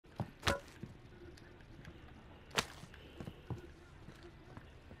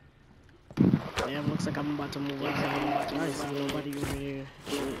Damn, looks like I'm about to move out. I see nobody over here.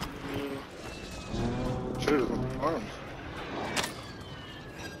 Shit is arms.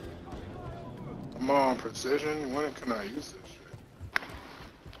 I'm on precision. When can I use this shit?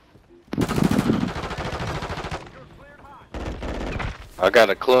 I got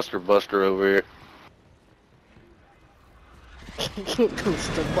a cluster buster over here.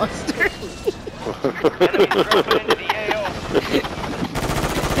 Cluster buster.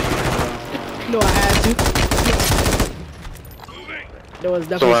 No, I had to. There was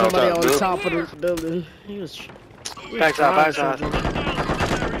definitely somebody on top of the building. He was backside.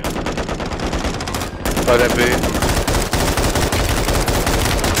 Oh, that big.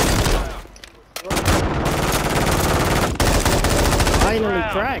 Finally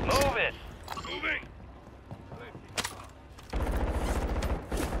cracked. Move it.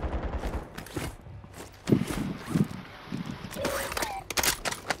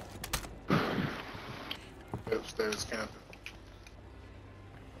 Upstairs camping.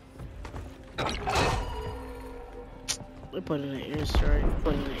 We're putting an airstrike.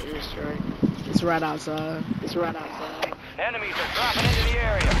 It's right outside. Enemies are dropping into the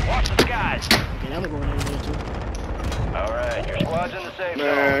area. Watch the skies. Okay, I'm going in there too. All right, your squad's in the safe zone.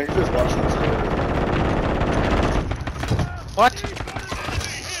 Man, you just watching this game. What?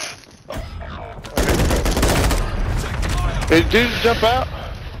 Did dudes jump out?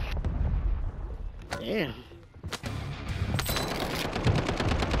 Damn.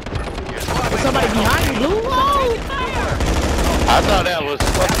 There's somebody behind you, Blue. Oh! I thought that was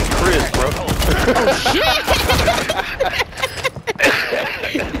fucking Chris, bro. Oh shit!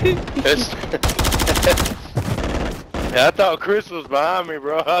 Yeah, I thought Chris was behind me,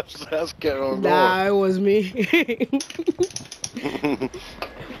 bro. I was getting on going. Nah, it was me.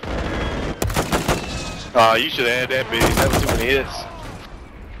 Oh, you should have had that big. That was too many hits.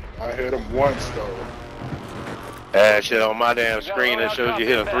 I hit him once though. That shit on my damn screen that shows you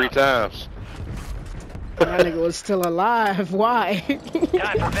hit him 3 times. That nigga was still alive. Why? Time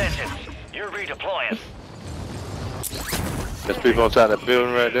for vengeance. You're redeploying. There's people outside that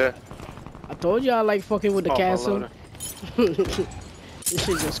building right there. I told you I like fucking with the castle. This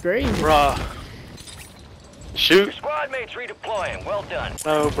shit just crazy. Bruh. Shoot. Your squad mates redeploying. Well done.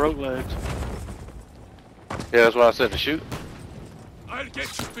 No, broke legs. Yeah, that's why I said to shoot. I'll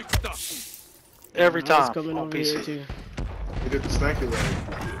get you picked up. Every Nah, it's time coming on over here PC. too. He did the stanky leg.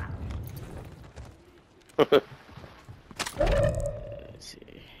 Let's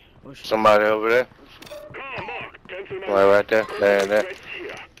see. Oh, shit. Somebody over there. Right there. There.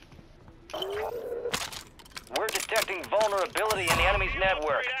 We're detecting vulnerability in the enemy's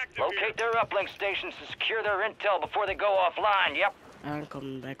network. Locate their uplink stations to secure their intel before they go offline. Yep. I'm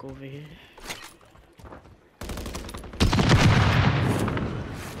coming back over here.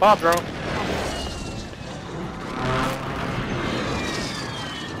 Bomb drone.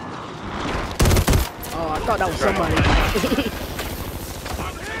 Oh, I thought that was somebody.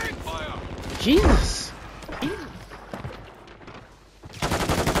 Jesus.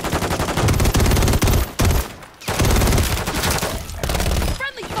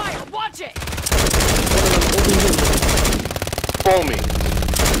 Friendly fire, watch it! For me.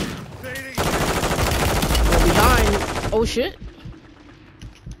 They're behind. Oh shit.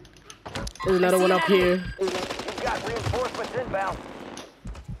 There's another one up here. You've got reinforcements inbound.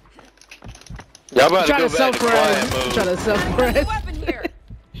 Y'all about to Trying go to back to quiet self-res. mode. Trying to self-res. Weapon here!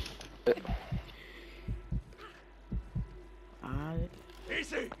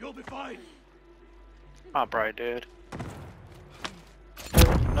 Easy, you'll be fine. I'm probably dead.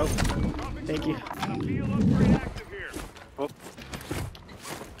 Nope. Thank you. Oh.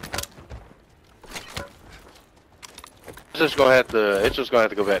 It's just gonna have to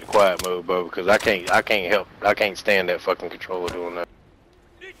go back to quiet mode, bro, because I can't stand that fucking controller doing that.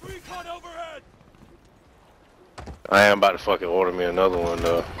 Need recon overhead. I am about to fucking order me another one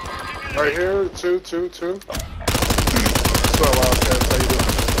though. Right here, two. What's up, Wildcats? How you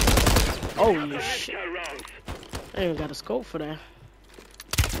doing? Holy shit. I ain't even got a scope for that.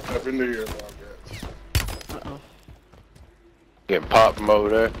 Happy New Year, Wildcats. Uh-oh. Getting pop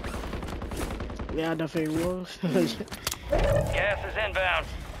mode there. Yeah, I definitely was. Gas is inbound.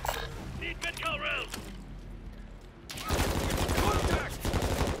 Need medical rounds.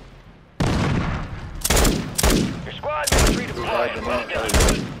 Your squad mates redeploying. Well done.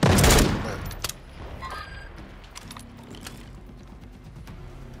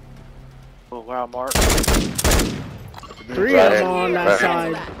 Oh wow, Mark. 3 of them on that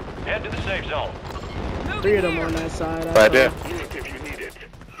side. Head to the safe zone. 3 of them on that side. Right there. If you need it.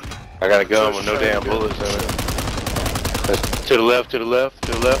 I got a gun with no damn bullets in it. That's to the left.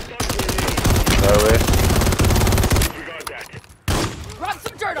 No way. Rub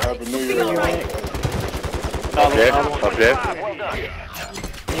some dirt on Happy it. New You'll be Year. all right. Up there. Up there. Well done.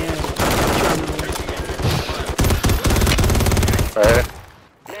 Yeah. Right here.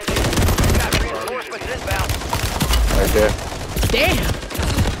 Got reinforcements inbound. Right there. Damn.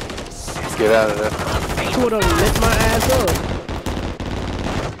 Get out of there. Two of them lit my ass up.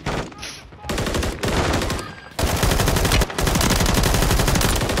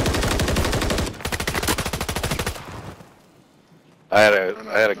 I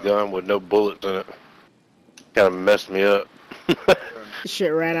had a gun with no bullets in it. Kind of messed me up. This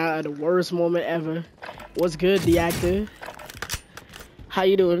shit ran out at the worst moment ever. What's good, Deactive? How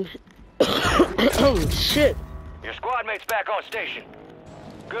you doing? Oh shit. Your squad mate's back on station.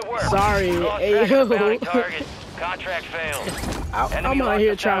 Good work. Sorry. Lost Hey, track of the yo. bounty target. Contract failed. Enemy I'm out locked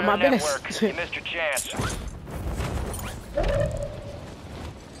here us trying my out of the best. network. You missed your chance.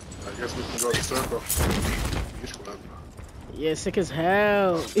 I guess we can go to circle. Each one. Yeah, sick as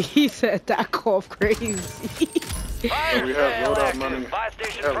hell. He said that cough crazy. Fire we have sale loadout active. money. Buy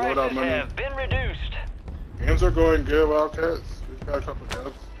station We have loadout prices money. have been reduced. Games are going good, Wildcats. We've got a couple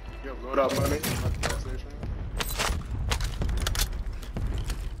dubs. We have loadout money. At the gas station.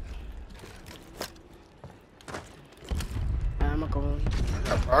 I'm going. I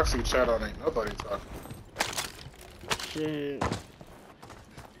got proxy chat on, ain't nobody talking. Shit.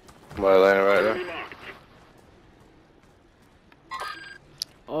 My landing right there.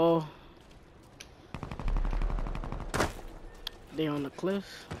 Oh. They on the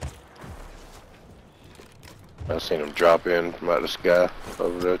cliff. I seen him drop in from out the sky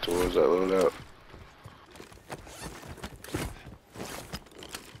over there towards that loadout.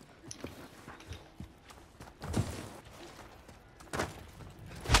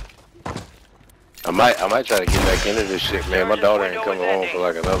 I might try to get back into this shit, man. My daughter ain't coming home for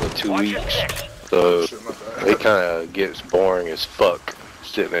like another 2 Watch your weeks, six. so Shit, my bad. it kind of gets boring as fuck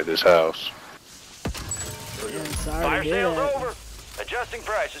sitting at this house. Yeah, sorry Fire to hear sale's that. over. Adjusting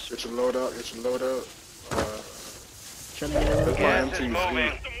prices. Get your loadout, get your loadout. Trying to get it. That's my Gas is MTZ.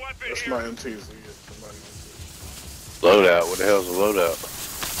 moving. That's my MTZ. Somebody. Loadout? What the hell's a loadout?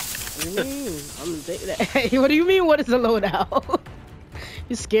 What do you mean? I'm gonna take that. Hey, what do you mean? What is a loadout?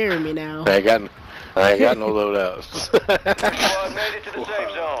 You're scaring me now. I ain't got no loadouts. Squad made it to the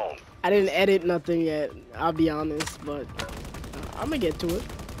safe zone. I didn't edit nothing yet. I'll be honest, but I'm gonna get to it.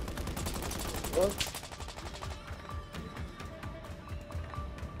 Well,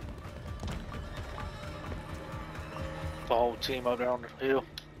 The whole team up there on the hill.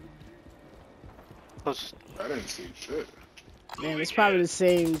 Let's I didn't see shit. man, it's probably the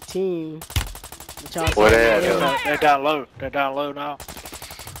same team. that y'all What saw they at, earlier. though? They're down low. They're down low now.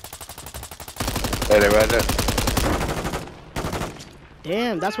 Hey, they right there.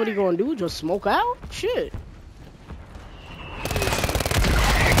 Damn, that's what he gonna do? Just smoke out? Shit.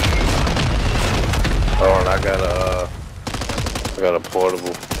 Hold on, I got a portable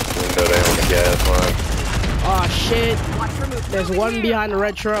window there on the gas line. Oh shit. There's one behind the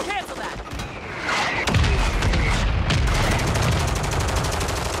red truck. Cancel that.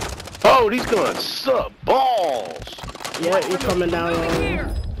 Oh, these guns suck balls. Yeah, he's coming down. Here.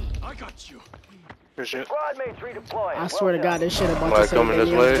 I got you. Good shit. Squad mates redeploying. I swear to God, this shit about Somebody to say coming this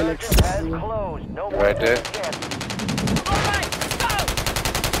Indians way? been Has excessive. closed. No more Right there. chances. All right,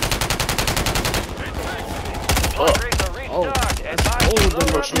 go. Rates are restocked. Advise Oh, you the lower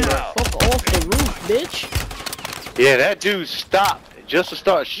them machine. now. Fuck off the roof, bitch. Yeah, that dude stopped just to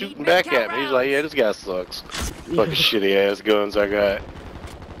start shooting back at me. He's like, yeah, this guy sucks. Fucking shitty ass guns I got.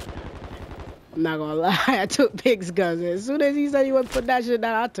 I'm not gonna lie, I took Big's guns. As soon as he said he wouldn't put that shit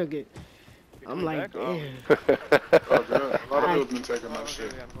down, I took it. I'm like, damn. Oh, good. A lot of dudes been taking my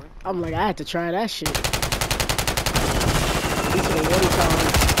shit. I'm like, I had to try that shit. These are the one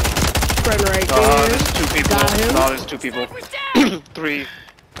time. Friend right there. There's two people. Got him. No, there's two people. Three.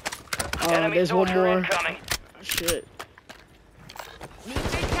 Enemy There's one soldier more. incoming. Shit. Need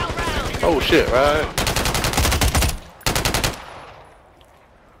big cal round. Oh shit, right?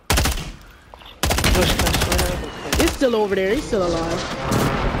 He's still over there. He's still alive.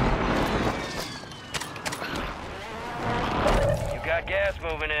 You got gas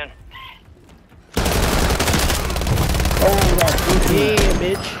moving in. Yeah,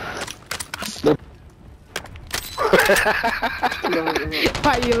 bitch.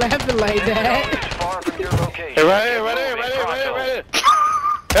 Why you laughing like that? It's far from your location. Hey, right here, right here, right here, right here, right here.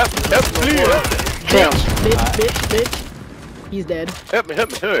 Help, please, help. Bitch. He's dead. Help me,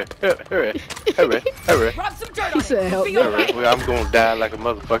 hurry. Rub some dirt He on said, it. help Be me. all right. Well, I'm gonna die like a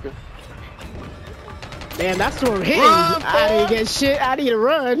motherfucker. Damn, that storm hit him. Run, I didn't get shit. I need to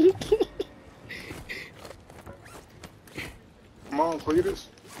run. on, Cletus.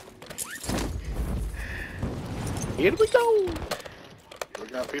 Here we go. We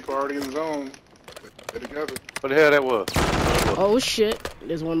got people already in the zone. They're together. What the hell that was? Oh shit,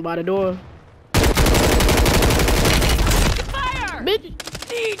 there's one by the door. Fire! Bitch.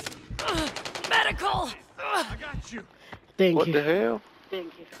 Need medical. I got you. Thank What you. the hell?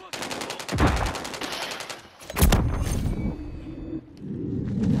 Thank you.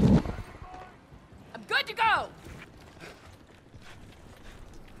 I'm good to go.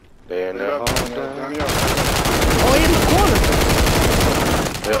 They in that home down. Down here. Oh, he in the corner.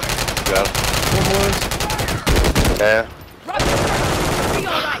 Yep, got him. One more. Yeah. Rob some dirt. Be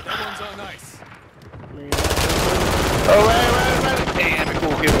all right. One's on ice. Oh, right. Damn, it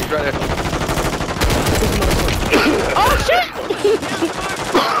cool kid was right there. Oh shit!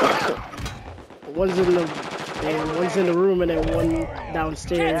 One's in the room and then one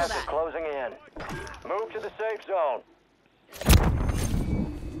downstairs. Gas is closing in. Move to the safe zone.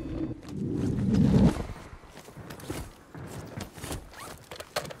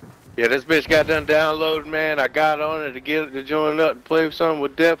 Yeah, this bitch got done downloading, man. I got on it to get it to join up and play something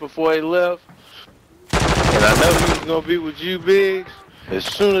with Death before he left. And I know he was gonna be with you, Biggs. As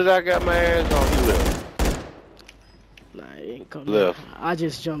soon as I got my ass on, he left. Nah, he ain't coming. Left. I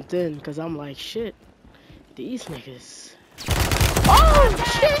just jumped in because I'm like, shit, these niggas. Oh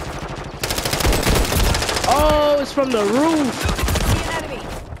shit! Oh, it's from the roof. See an enemy.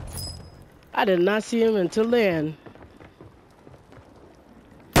 I did not see him until then.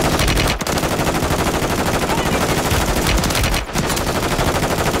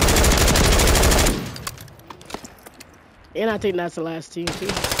 And I think that's the last team too.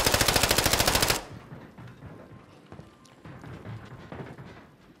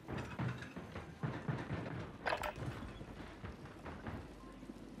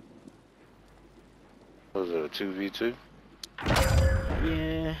 Was it a 2v2?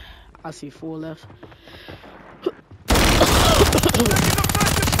 Yeah, I see 4 left.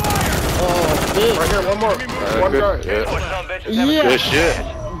 Oh, big. Right here, one more. One guy. Good, yeah. Push some bitches. Yeah. Good shit.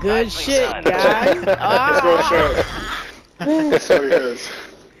 Good Nicely shit, done. guys. Let's go, Ah. Chad. That's what he is.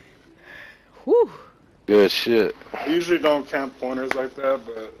 Whew. Good shit. I usually don't camp corners like that,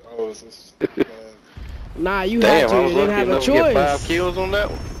 but I was just. Nah, you Damn, had to. I You was didn't lucky have a enough to get 5 choice. kills on that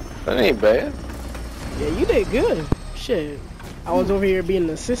one. That ain't bad. Yeah, you did good. Shit. I was over here being an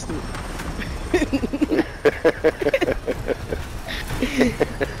assistant.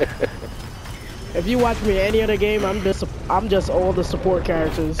 If you watch me in any other game, I'm just all the support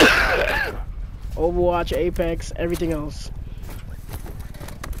characters. Overwatch, Apex, everything else.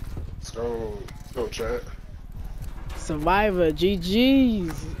 Let's go, Chad. Survivor,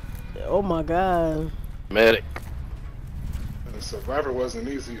 GG's. Oh my god. Medic. The Survivor wasn't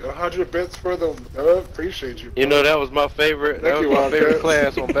easy. 100 bits for the appreciate you. You know, that was my favorite. That Thank was you, my favorite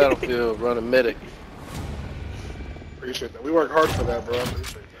Wildcat. class on Battlefield, running medic. Appreciate that. We worked hard for that, bro. I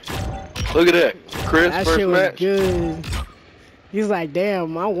appreciate that. Look at that. Chris, That first shit was match. good. He's like,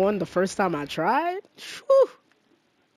 damn, I won the first time I tried? Whew.